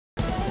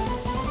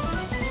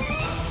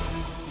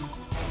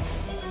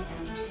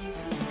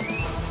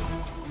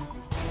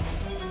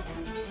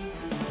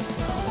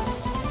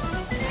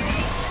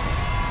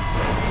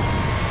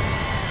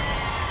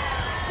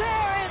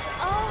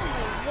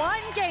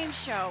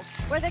show,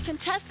 where the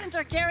contestants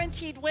are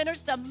guaranteed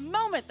winners the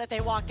moment that they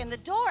walk in the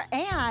door.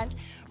 And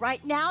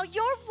right now,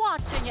 you're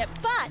watching it.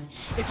 But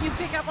if you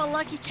pick up a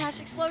Lucky Cash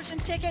Explosion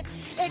ticket,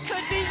 it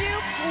could be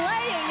you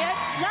playing it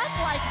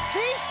just like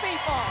these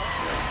people.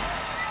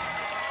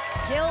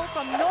 Gil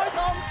from North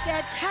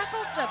Olmsted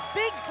tackles the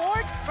big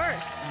board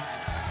first.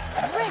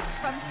 Rick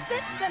from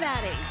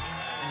Cincinnati.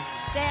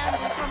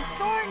 Sandy from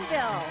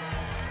Thornville.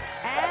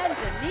 And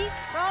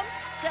Denise from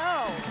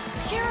Stowe.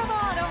 Cheer 'em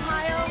on,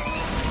 Ohio.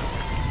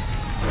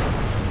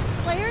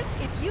 Players,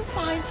 if you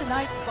find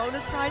tonight's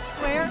bonus prize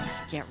square,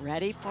 get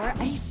ready for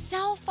a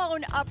cell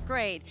phone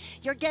upgrade.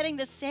 You're getting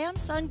the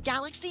Samsung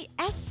Galaxy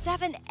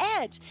S7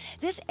 Edge.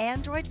 This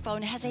Android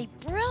phone has a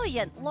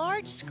brilliant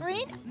large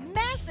screen,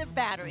 massive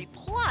battery,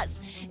 plus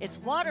it's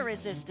water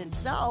resistant,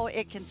 so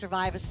it can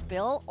survive a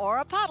spill or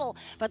a puddle.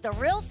 But the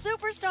real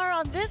superstar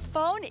on this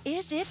phone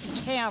is its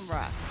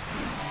camera.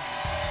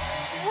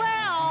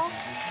 Well,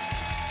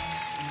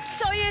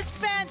 so you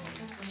spent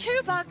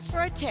 $2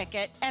 for a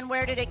ticket, and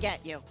where did it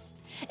get you?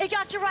 It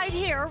got you right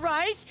here,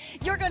 right?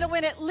 You're gonna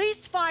win at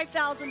least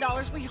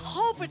 $5,000. We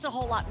hope it's a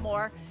whole lot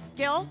more.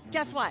 Gil,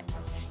 guess what?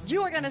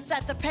 You are gonna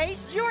set the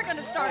pace. You are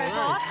gonna start us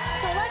off.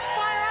 So let's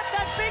fire up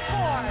that big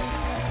board.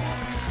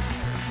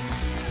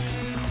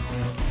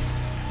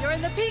 You're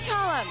in the P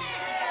column.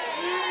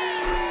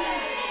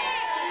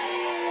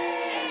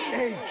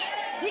 H.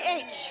 The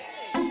H.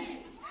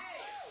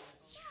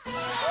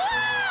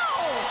 Wow!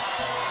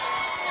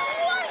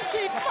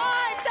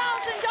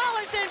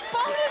 $25,000 in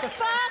bonus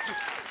bucks.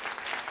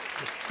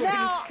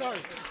 Now,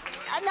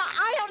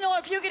 I don't know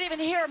if you could even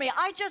hear me.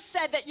 I just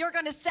said that you're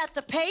going to set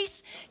the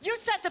pace. You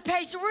set the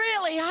pace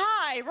really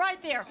high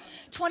right there.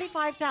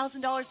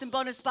 $25,000 in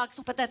bonus bucks,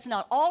 but that's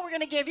not all we're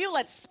going to give you.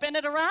 Let's spin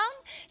it around.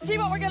 See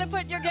what we're going to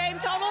put in your game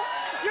total.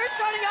 You're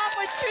starting off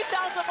with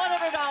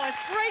 $2,100.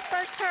 Great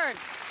first turn.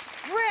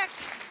 Rick,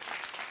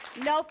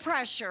 no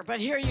pressure, but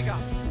here you go.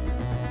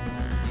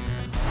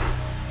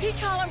 P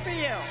column for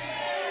you.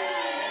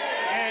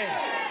 A.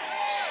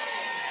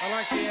 I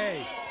like the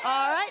A.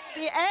 All right,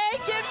 the A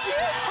gives you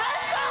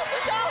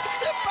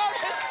 $10,000 in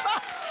bonus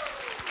bucks.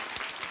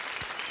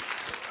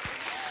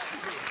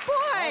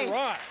 Boy, all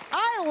right.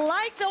 I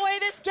like the way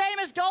this game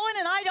is going,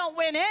 and I don't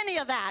win any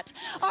of that.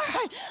 All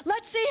right,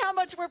 let's see how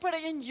much we're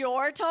putting in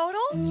your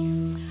total.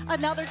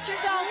 Another $2,000.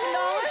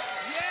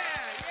 Yeah.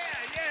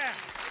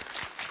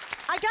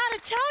 I gotta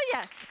tell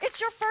you, it's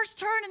your first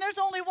turn, and there's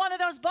only one of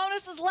those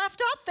bonuses left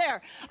up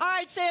there. All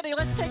right, Sandy,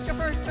 let's take your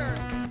first turn.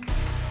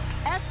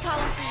 S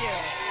column for you.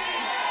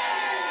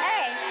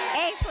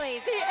 A,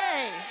 please. The A.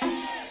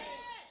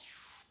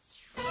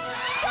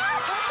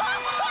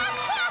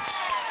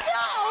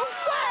 No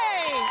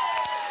way!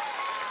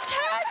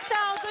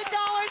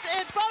 $10,000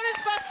 in bonus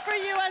bucks for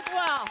you as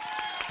well.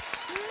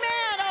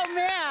 Man, oh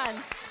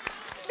man.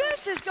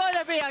 This is going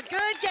to be a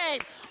good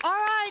game. All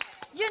right,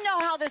 you know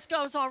how this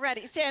goes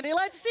already. Sandy,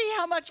 let's see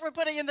how much we're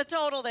putting in the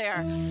total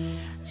there.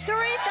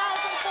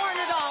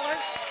 $3,400.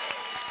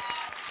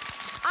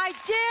 I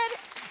did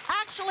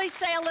actually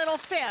say a little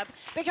fib,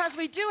 because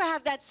we do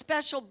have that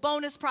special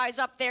bonus prize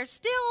up there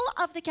still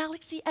of the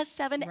Galaxy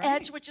S7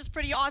 Edge, which is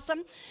pretty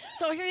awesome.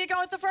 So here you go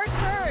with the first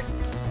turn.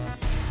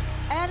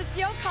 And it's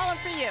the O column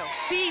for you.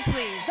 C,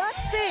 please. The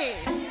C.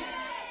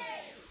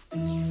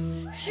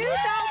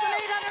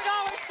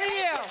 $2,800 for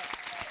you.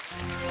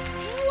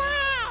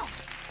 Wow!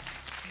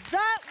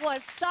 That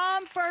was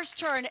some first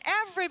turn.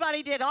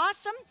 Everybody did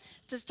awesome.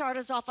 To start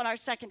us off on our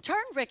second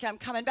turn, Rick, I'm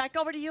coming back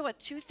over to you at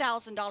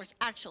 $2,000,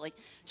 actually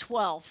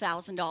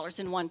 $12,000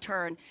 in one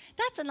turn.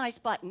 That's a nice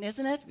button,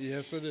 isn't it?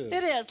 Yes, it is.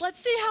 It is. Let's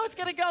see how it's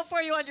going to go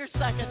for you on your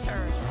second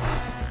turn.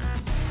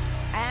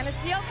 And it's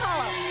the O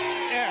column.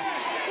 S.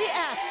 The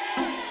S.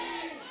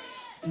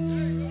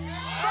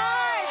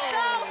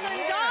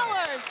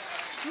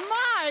 $5,000.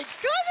 My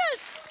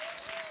goodness.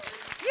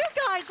 You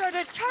guys are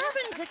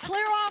determined to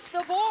clear off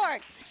the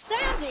board.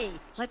 Sandy,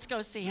 let's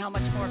go see how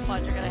much more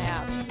fun you're going to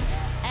have.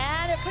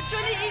 And it puts you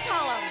in the E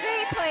column. C,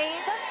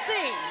 please. Let's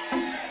see.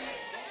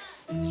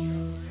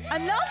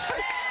 Another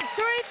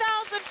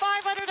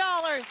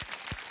 $3,500.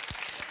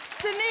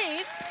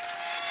 Denise,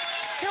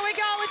 here we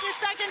go with your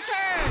second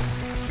turn.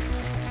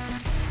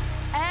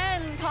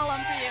 And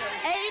column for you.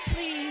 A,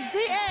 please.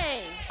 The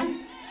A.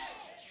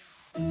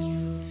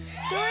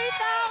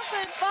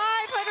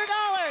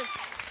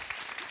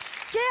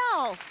 $3,500.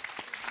 Gil,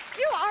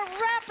 you are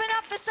wrapping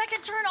up the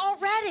second turn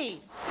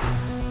already.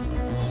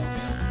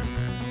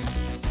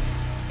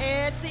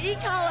 It's the E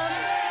column.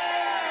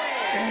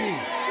 A.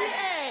 The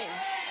A.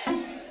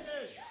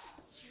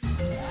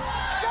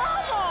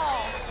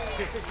 Double!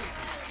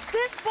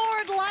 This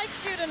board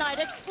likes you tonight.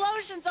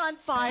 Explosion's on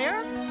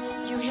fire.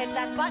 You hit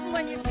that button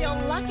when you feel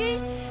lucky,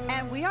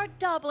 and we are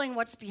doubling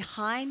what's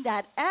behind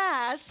that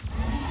S.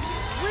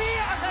 We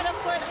are going to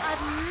put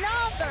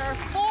another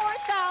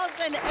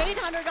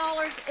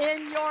 $4,800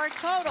 in your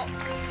total.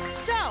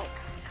 So,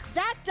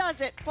 that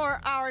does it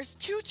for our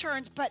 2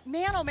 turns, but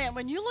man, oh man,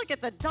 when you look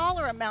at the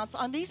dollar amounts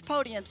on these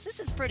podiums, this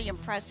is pretty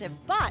impressive,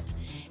 but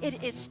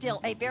it is still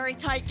a very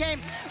tight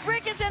game.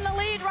 Rick is in the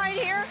lead right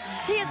here.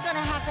 He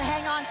have to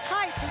hang on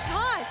tight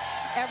because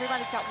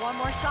everybody's got one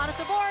more shot at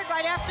the board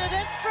right after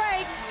this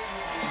break.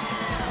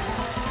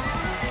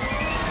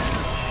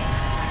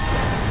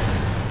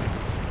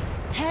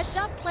 Heads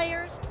up,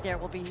 players, there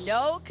will be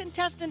no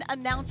contestant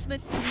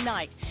announcement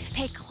tonight.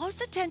 Pay close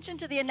attention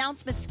to the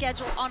announcement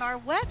schedule on our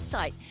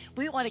website.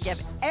 We want to give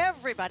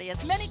everybody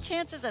as many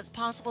chances as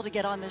possible to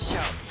get on the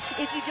show.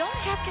 If you don't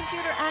have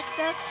computer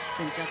access,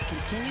 then just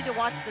continue to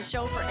watch the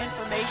show for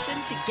information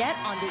to get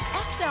on the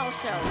XL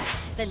shows.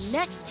 The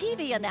next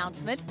TV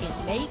announcement is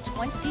May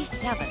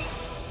 27th.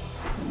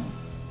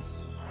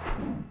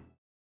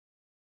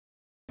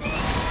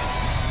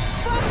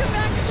 Welcome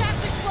back to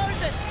Cash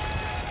Explosion.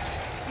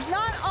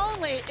 Not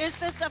only is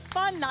this a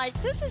fun night,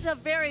 this is a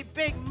very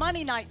big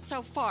money night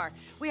so far.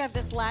 We have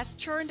this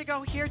last turn to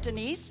go here.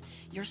 Denise,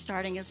 you're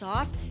starting us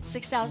off.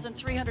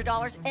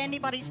 $6,300,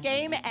 anybody's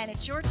game, and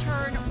it's your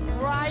turn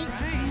right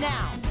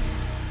now.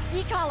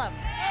 E-column.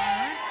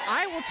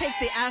 I will take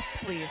the S,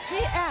 please.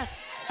 The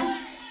S.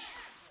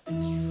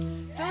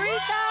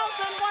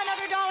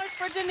 $3,100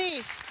 for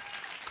Denise.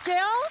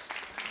 Gil,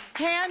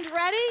 hand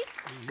ready?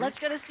 Let's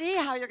go to see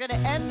how you're going to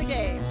end the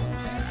game.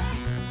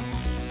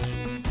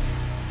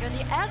 You're in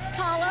the S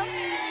column.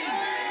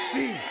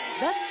 C.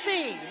 The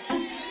C.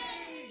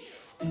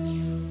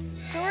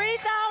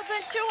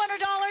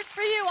 $3,200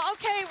 for you.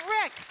 Okay,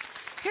 Rick,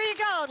 here you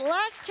go.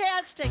 Last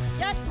chance to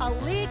get a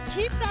lead.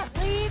 Keep that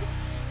lead.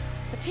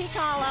 The P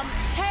column.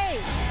 Hey,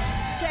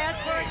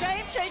 chance for a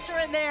game changer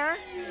in there.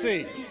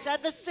 C. He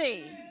said the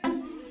C.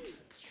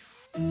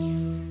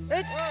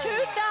 It's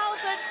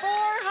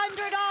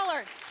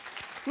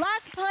 $2,400.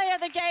 Last play of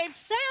the game,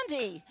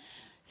 Sandy.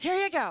 Here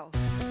you go.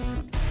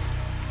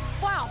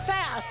 Wow,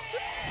 fast.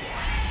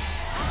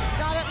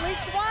 Got at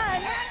least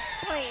one.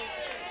 S, please.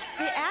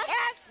 The S?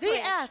 S, The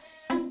please.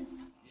 S.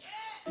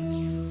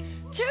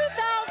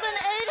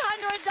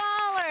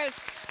 $2,800.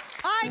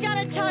 I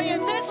gotta tell you,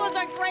 this was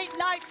a great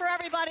night for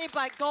everybody,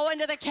 but going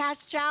to the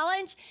cash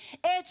challenge,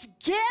 it's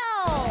Gil.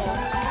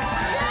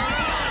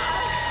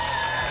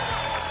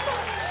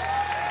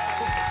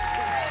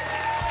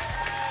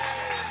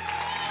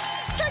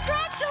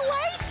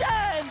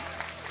 Congratulations!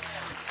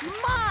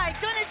 My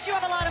goodness, you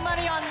have a lot of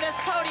money on this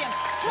podium.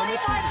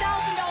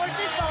 $25,000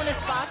 in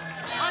bonus bucks.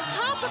 On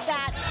top of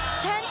that,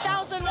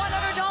 $10,100,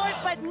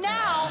 but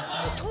now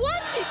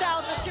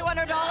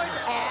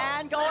 $20,200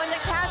 and going to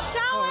cash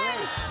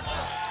challenge.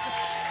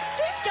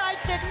 These guys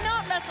did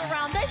not mess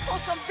around. They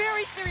pulled some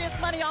very serious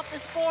money off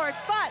this board,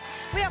 but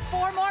we have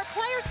 4 more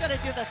players going to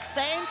do the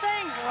same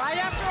thing right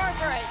after our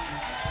break.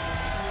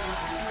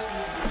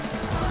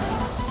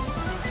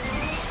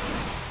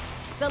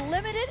 The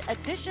limited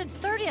edition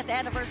 30th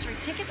anniversary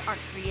tickets are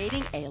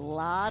creating a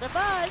lot of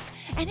buzz,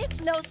 and it's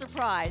no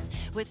surprise.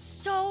 With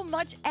so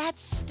much at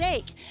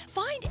stake,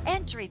 find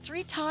entry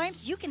 3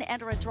 times. You can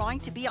enter a drawing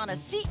to be on a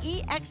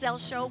CEXL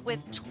show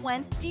with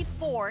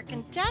 24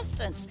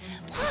 contestants,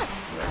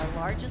 plus our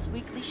largest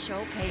weekly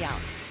show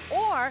payouts.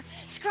 Or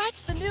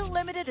scratch the new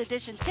limited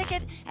edition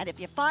ticket, and if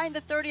you find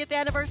the 30th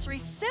anniversary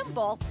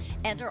symbol,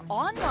 enter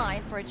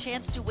online for a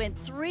chance to win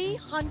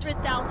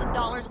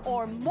 $300,000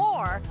 or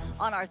more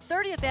on our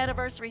 30th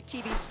anniversary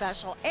TV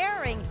special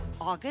airing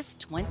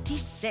August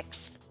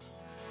 26th.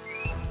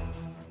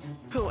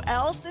 Who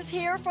else is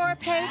here for a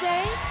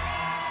payday?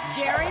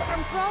 Jerry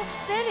from Grove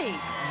City,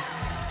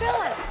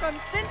 Phyllis from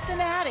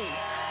Cincinnati,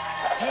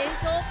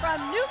 Hazel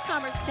from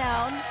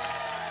Newcomerstown,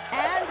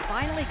 and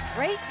finally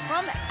Grace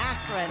from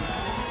Akron.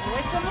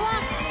 Wish them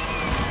luck.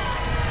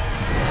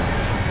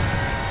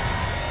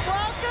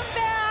 Welcome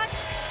back.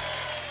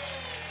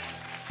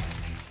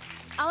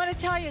 I want to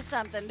tell you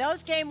something.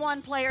 Those Game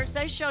 1 players,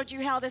 they showed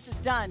you how this is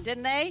done,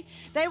 didn't they?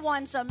 They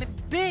won some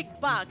big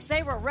bucks.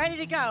 They were ready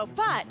to go.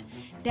 But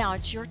now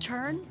it's your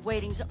turn.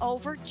 Waiting's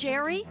over.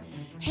 Jerry,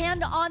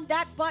 hand on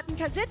that button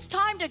because it's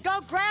time to go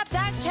grab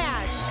that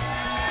cash.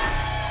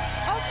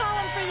 Oh,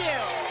 Colin, for you.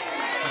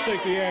 I'll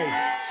take the A.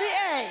 The A.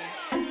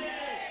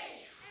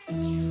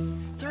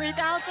 $3,500.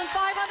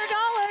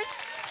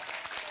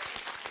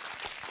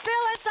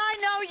 Phyllis, I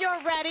know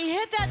you're ready.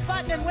 Hit that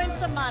button and win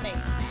some money.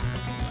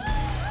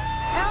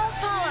 L.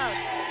 Colin.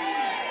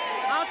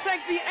 I'll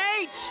take the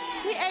H.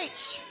 The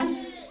H.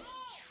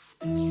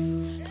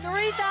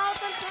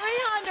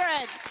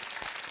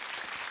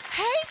 $3,300.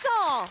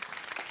 Hazel,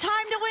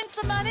 time to win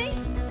some money.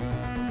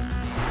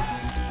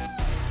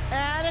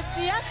 And it's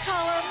the S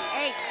column.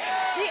 H.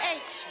 The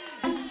H.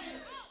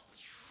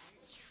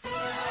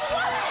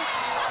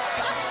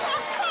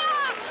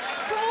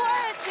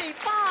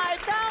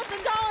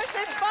 $25,000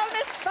 in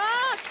bonus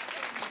bucks.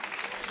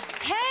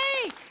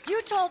 Hey,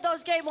 you told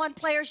those Game 1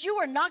 players you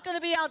were not going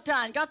to be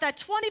outdone. Got that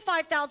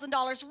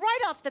 $25,000 right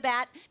off the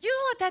bat. You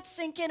let that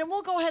sink in, and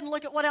we'll go ahead and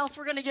look at what else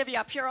we're going to give you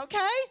up here,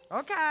 okay?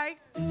 Okay.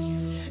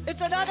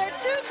 It's another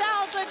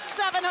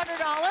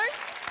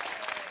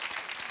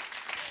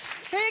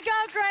 $2,700. Here you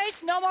go,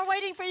 Grace. No more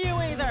waiting for you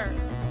either.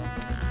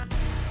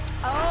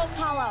 Oh,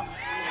 column.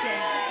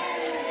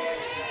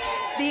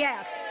 The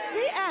S.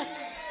 The S.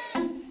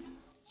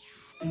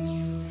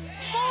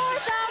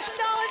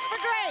 $4,000 for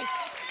Grace.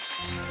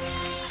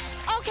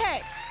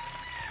 Okay.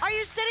 Are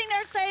you sitting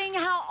there saying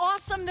how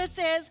awesome this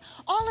is?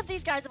 All of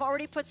these guys have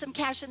already put some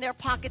cash in their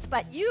pockets,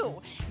 but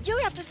you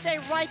have to stay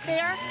right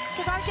there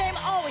because our game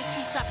always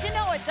heats up. You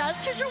know it does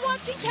because you're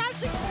watching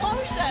Cash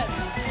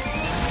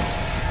Explosion.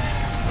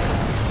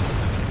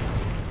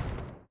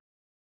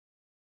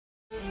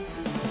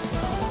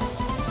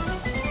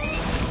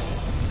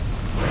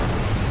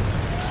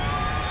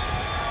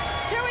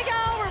 Here we go.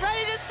 We're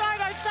ready to start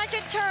our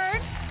second turn.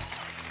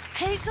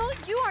 Hazel,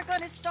 you are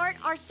going to start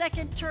our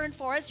second turn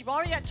for us. You've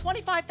already got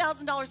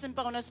 $25,000 in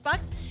bonus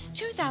bucks,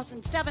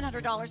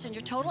 $2,700 in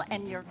your total,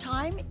 and your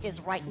time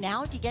is right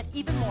now to get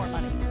even more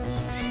money.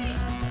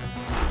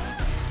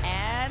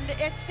 And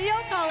it's the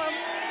O column.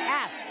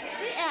 S.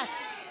 The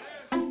S.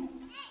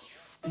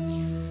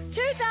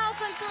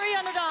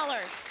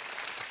 $2,300.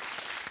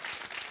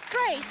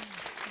 Grace.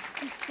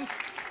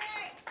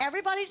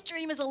 Everybody's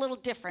dream is a little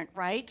different,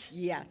 right?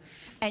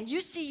 Yes. And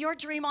you see your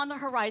dream on the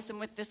horizon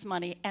with this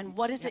money. And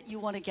what is it you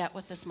want to get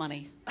with this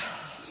money?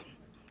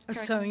 A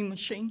sewing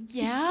machine.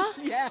 Yeah?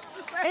 Yes.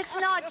 It's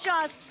not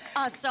just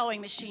a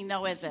sewing machine,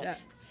 though, is it? Yeah.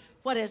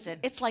 What is it?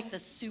 It's like the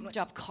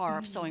souped-up car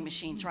of sewing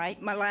machines, right?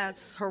 My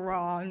last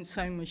hurrah in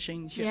sewing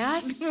machines.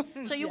 Yes?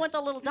 So you want the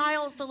little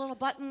dials, the little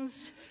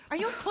buttons. Are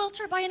you a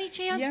quilter by any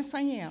chance? Yes,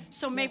 I am.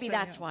 So maybe Yes, I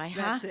that's am. why,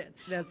 huh? That's it.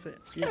 That's it.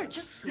 Look at her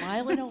just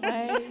smiling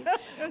away.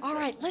 All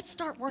right, let's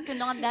start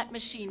working on that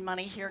machine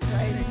money here,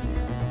 Grace.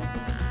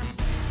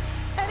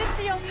 And it's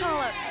the O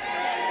column.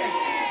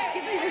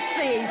 Give me the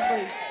C,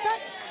 please. The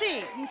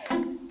C.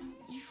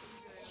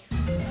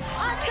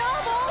 A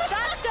double.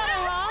 That's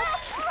gonna roll.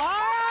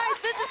 All right,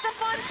 this is the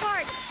fun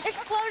part.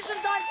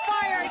 Explosion's on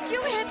fire.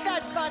 You hit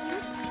that button.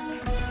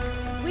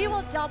 We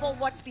will double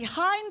what's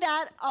behind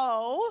that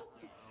O.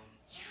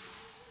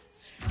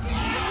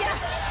 Yes.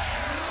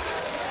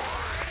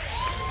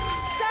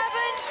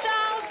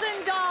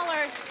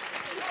 $7,000.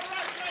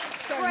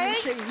 Sewing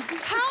Grace, machine.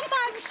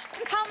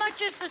 how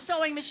much is the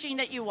sewing machine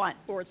that you want?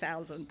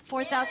 4,000.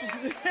 4,000.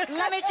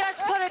 Let me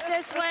just put it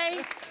this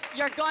way.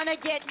 You're gonna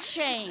get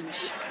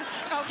change.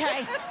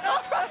 Okay.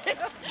 All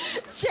right.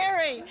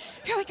 Jerry,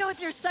 here we go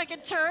with your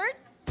second turn.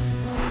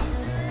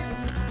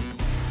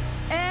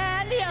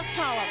 And the S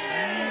column.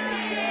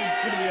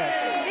 Give me the S.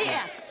 The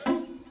S.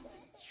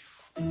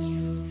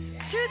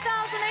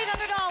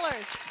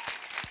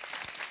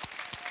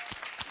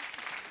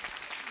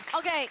 $2,800.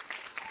 Okay.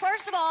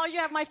 First of all, you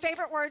have my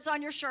favorite words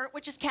on your shirt,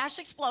 which is Cash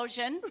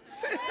Explosion.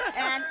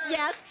 And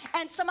yes,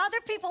 and some other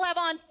people have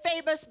on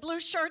famous blue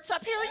shirts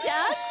up here,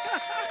 yes?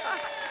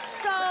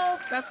 So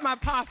That's my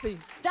posse.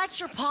 that's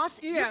your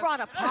posse? You Yes.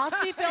 brought a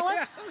posse,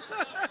 Phyllis?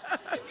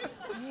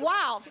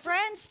 Wow,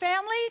 friends,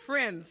 family?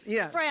 Friends,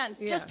 yeah. Friends,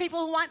 Yeah. just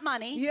people who want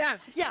money? Yes.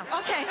 Yeah,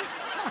 okay.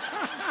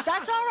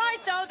 That's all right,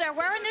 though. They're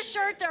wearing the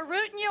shirt. They're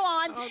rooting you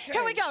on. Okay.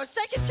 Here we go,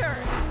 second turn.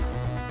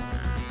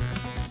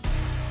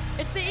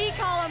 It's the E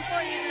column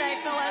for you today,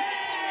 Phyllis.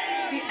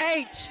 The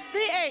H.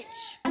 The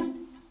H.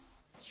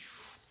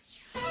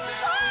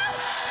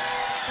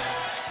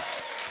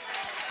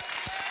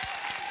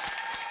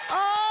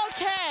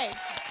 Okay.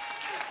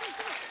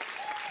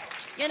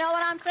 You know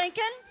what I'm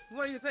thinking?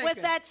 What are you thinking?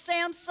 With that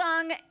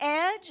Samsung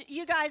Edge,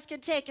 you guys can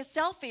take a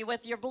selfie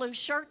with your blue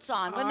shirts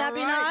on. Wouldn't that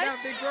be All right,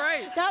 nice? that'd be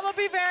great. That would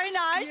be very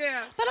nice.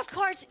 Yeah. But of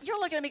course, you're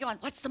looking at me going,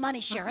 what's the money,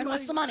 Sharon?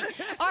 What's the money? money?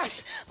 All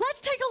right,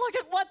 let's take a look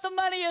at what the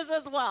money is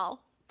as well.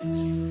 $5,000.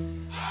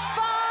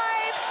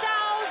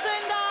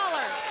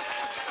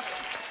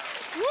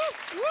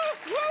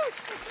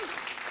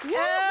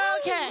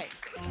 Okay,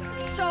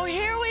 so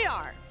here we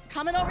are,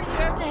 coming over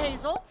here to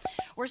Hazel.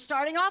 We're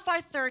starting off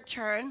our third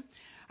turn.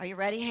 Are you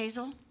ready,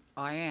 Hazel?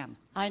 I am.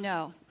 I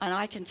know, and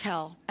I can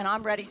tell, and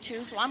I'm ready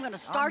too, so I'm going to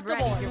start the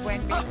ready board. to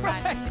win me All money.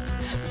 right,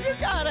 you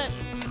got it.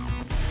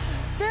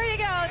 There you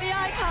go, the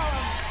I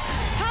column.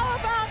 How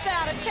about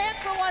that? A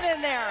chance for one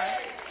in there.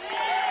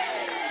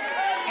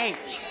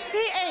 H.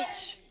 The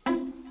H.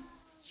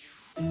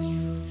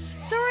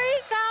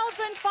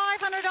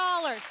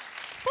 $3,500.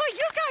 Boy,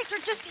 you guys are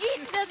just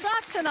eating this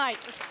up tonight.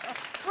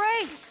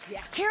 Grace,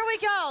 here we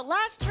go.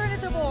 Last turn of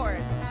the board.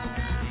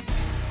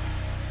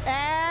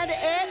 And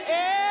it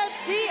is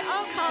the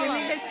O Give column.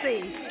 me the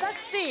C. The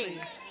C.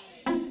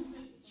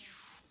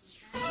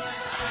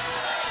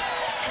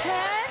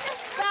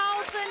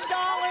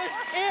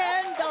 $10,000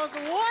 in those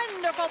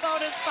wonderful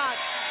bonus bucks.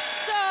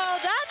 So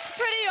that's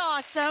pretty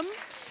awesome.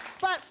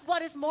 But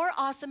what is more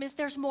awesome is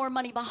there's more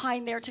money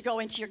behind there to go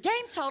into your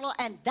game total,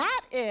 and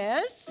that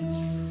is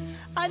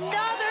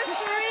another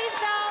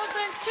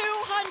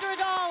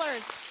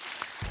 $3,200.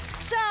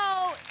 So,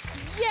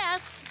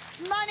 yes,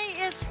 money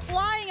is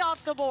flying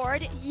off the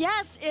board.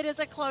 Yes, it is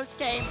a close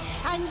game.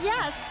 And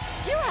yes,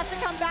 you have to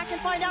come back and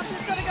find out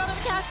who's going to go to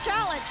the Cash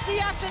Challenge. See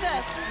you after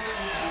this.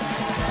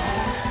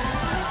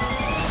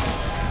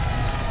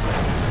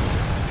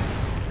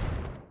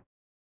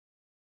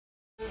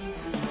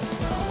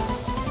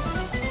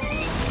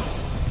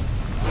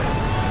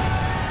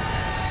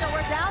 So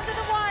we're down to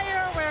the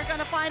wire. We're going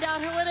to find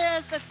out who it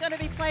is that's going to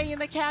be playing in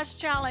the Cash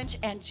Challenge.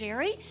 And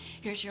Jerry,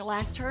 here's your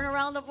last turn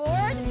around the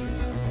board.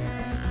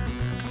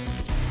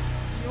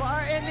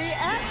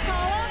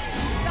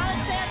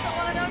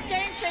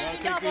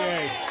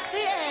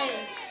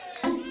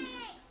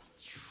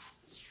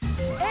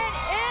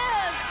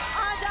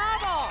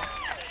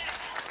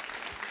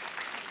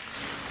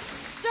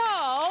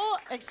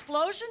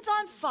 Explosion's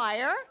on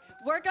fire.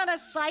 We're gonna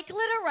cycle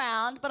it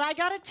around, but I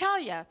gotta tell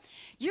you,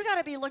 you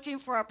gotta be looking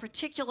for a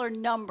particular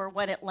number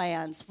when it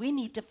lands. We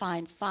need to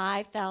find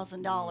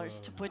 $5,000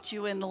 to put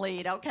you in the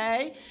lead,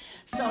 okay?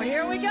 So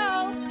here we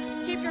go.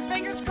 Keep your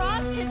fingers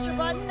crossed, hit your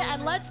button,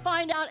 and let's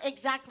find out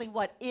exactly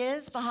what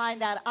is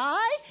behind that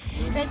eye.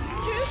 It's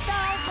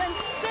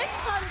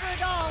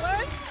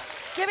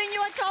 $2,600, giving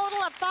you a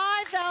total of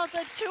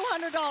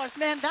 $5,200.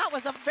 Man, that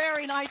was a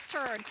very nice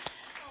turn.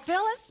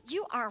 Phyllis,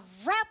 you are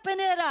wrapping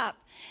it up.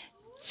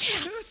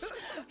 Yes!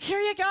 Here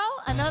you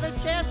go. Another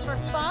chance for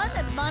fun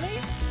and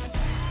money.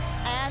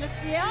 And it's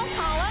the L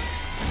column.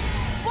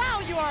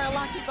 Wow, you are a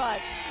lucky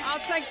bunch. I'll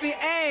take the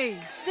A.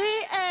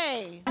 The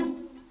A.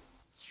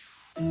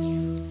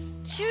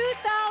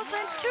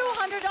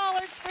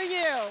 $2,200 for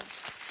you.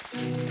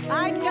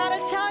 I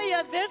gotta tell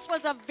you, this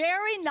was a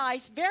very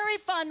nice, very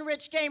fun,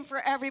 rich game for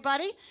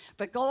everybody.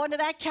 But going to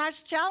that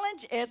cash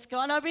challenge, it's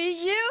gonna be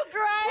you,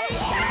 Grace.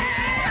 Yes!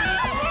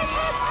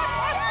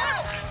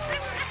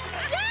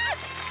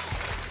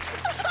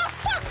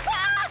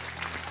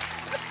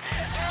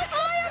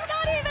 I am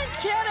not even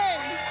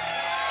kidding.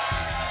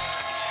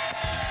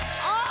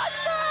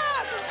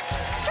 Awesome!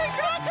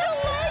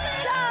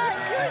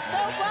 Congratulations! You're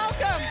so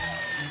welcome.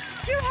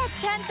 You have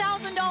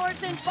 $10,000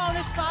 in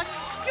bonus bucks.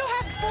 You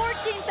have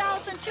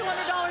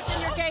 $14,200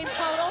 in your game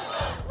total.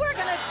 We're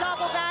gonna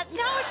double that.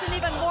 Now it's an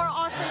even more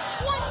awesome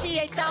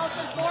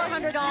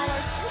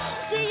 $28,400.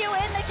 See you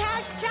in the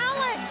cash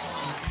challenge.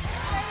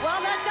 Well,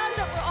 that does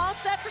it. We're all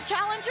set for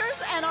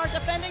challengers, and our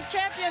defending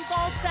champions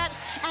all set.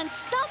 And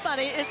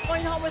somebody is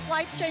going home with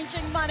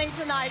life-changing money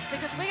tonight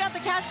because we got the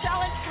cash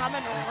challenge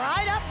coming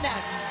right up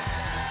next.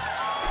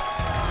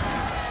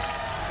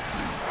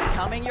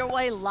 Coming your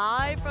way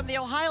live from the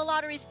Ohio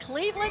Lottery's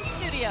Cleveland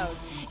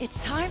studios. It's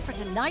time for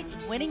tonight's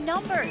winning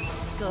numbers.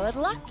 Good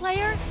luck,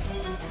 players.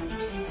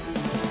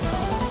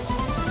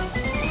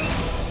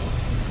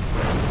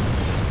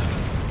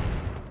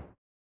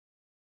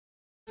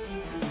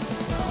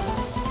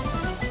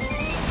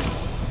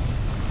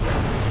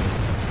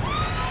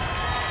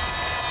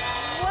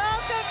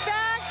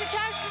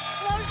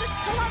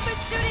 Columbus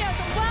Studios,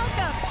 and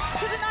welcome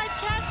to tonight's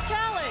Cash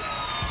Challenge.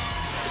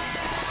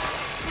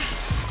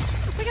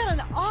 We got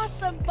an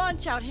awesome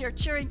bunch out here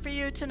cheering for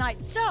you tonight.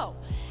 So,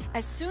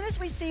 as soon as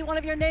we see one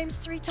of your names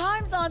 3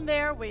 times on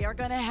there, we are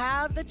going to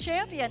have the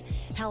champion.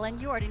 Helen,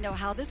 you already know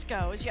how this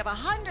goes. You have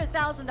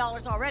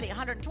 $100,000 already,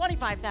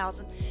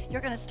 $125,000.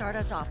 You're going to start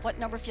us off. What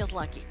number feels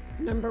lucky?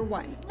 Number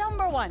 1.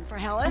 Number 1 for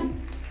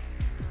Helen.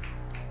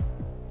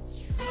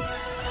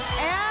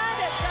 And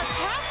it just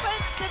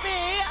happens to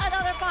be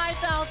another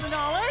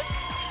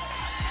 $5,000.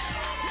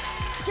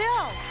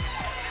 Gil,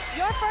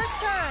 your first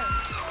turn.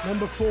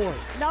 Number 4.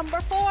 Number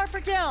 4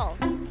 for Gil.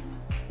 $10,000.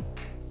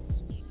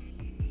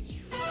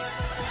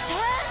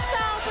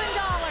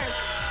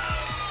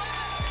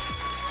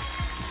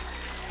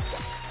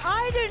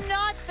 I do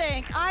not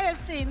think I have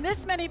seen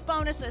this many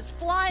bonuses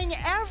flying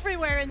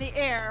everywhere in the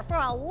air for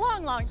a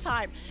long, long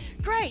time.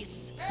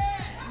 Grace.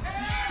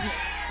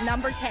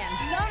 Number 10.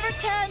 Number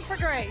 10 for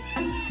Grace.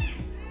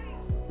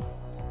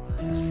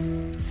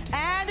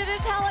 And it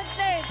is Helen's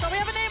name, so we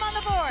have a name on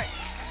the board.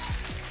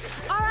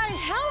 All right,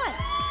 Helen,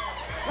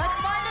 let's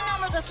find a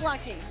number that's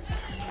lucky.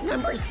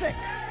 Number 6.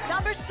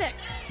 Number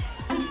 6.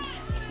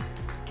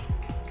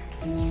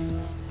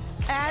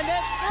 And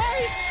it's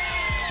Grace.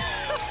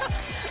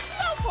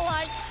 So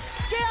polite.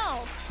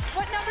 Gil,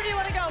 what number do you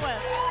want to go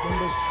with?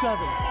 Number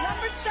 7.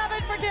 Number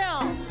 7 for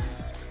Gil.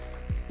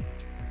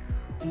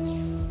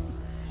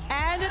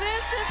 And it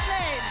is his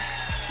name.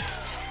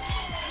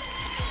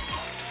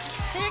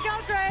 Here you go,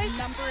 Grace.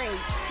 Number 8.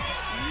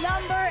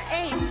 Number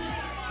 8.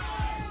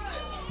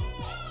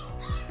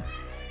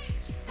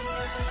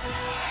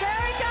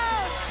 There he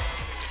goes.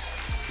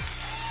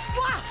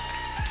 Wow.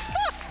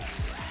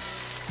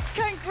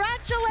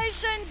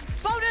 Congratulations,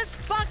 bonus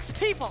bucks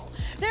people.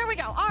 There we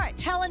go. All right,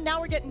 Helen, now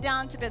we're getting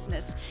down to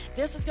business.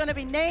 This is going to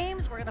be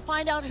names. We're going to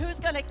find out who's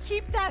going to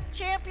keep that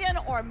champion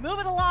or move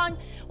it along.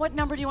 What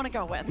number do you want to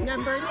go with?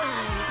 Number 9.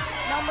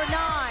 Number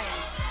 9.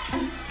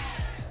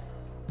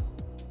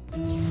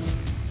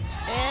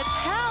 It's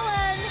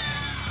Helen.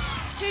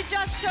 She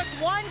just took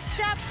one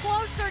step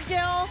closer,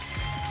 Gil.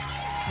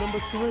 Number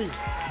 3.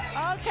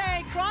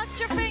 Okay, cross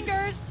your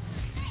fingers.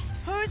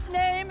 Whose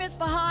name is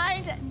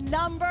behind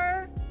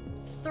number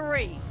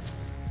 3?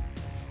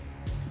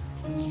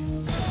 Oh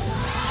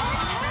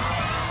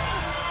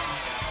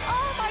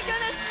my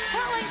goodness,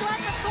 Helen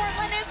Glenn of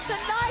Cortland is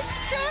tonight's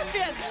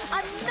champion.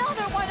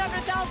 Another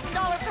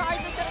 $100,000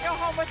 prize is going to go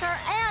home with her.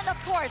 And of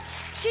course,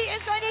 she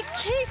is going to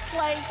keep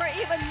playing for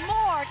even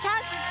more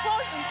Cash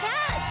Explosion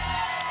cash.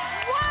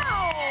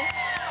 Wow!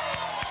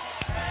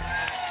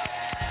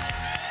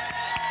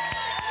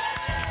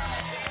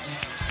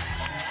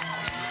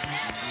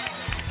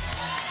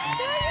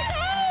 There you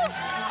go!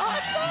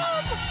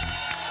 Awesome!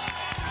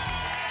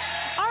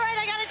 All right,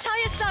 I gotta tell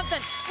you something.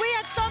 We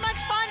had so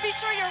much fun. Be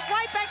sure you're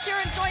right back here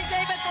and join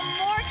David for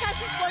more Cash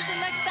Explosion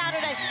next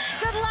Saturday.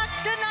 Good luck.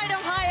 Good night,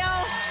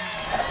 Ohio.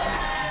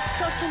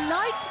 So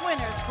tonight's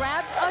winners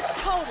grabbed a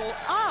total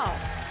of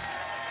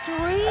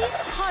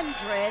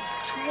 $312,600.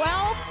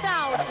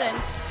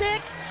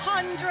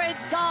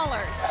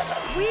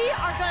 We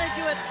are going to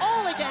do it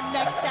all again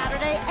next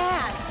Saturday,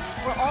 and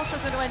we're also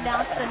going to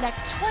announce the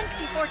next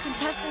 24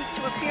 contestants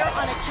to appear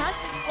on a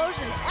Cash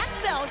Explosion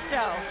XL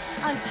show.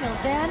 Until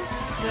then,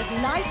 good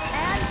night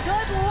and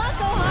good luck,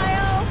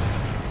 Ohio!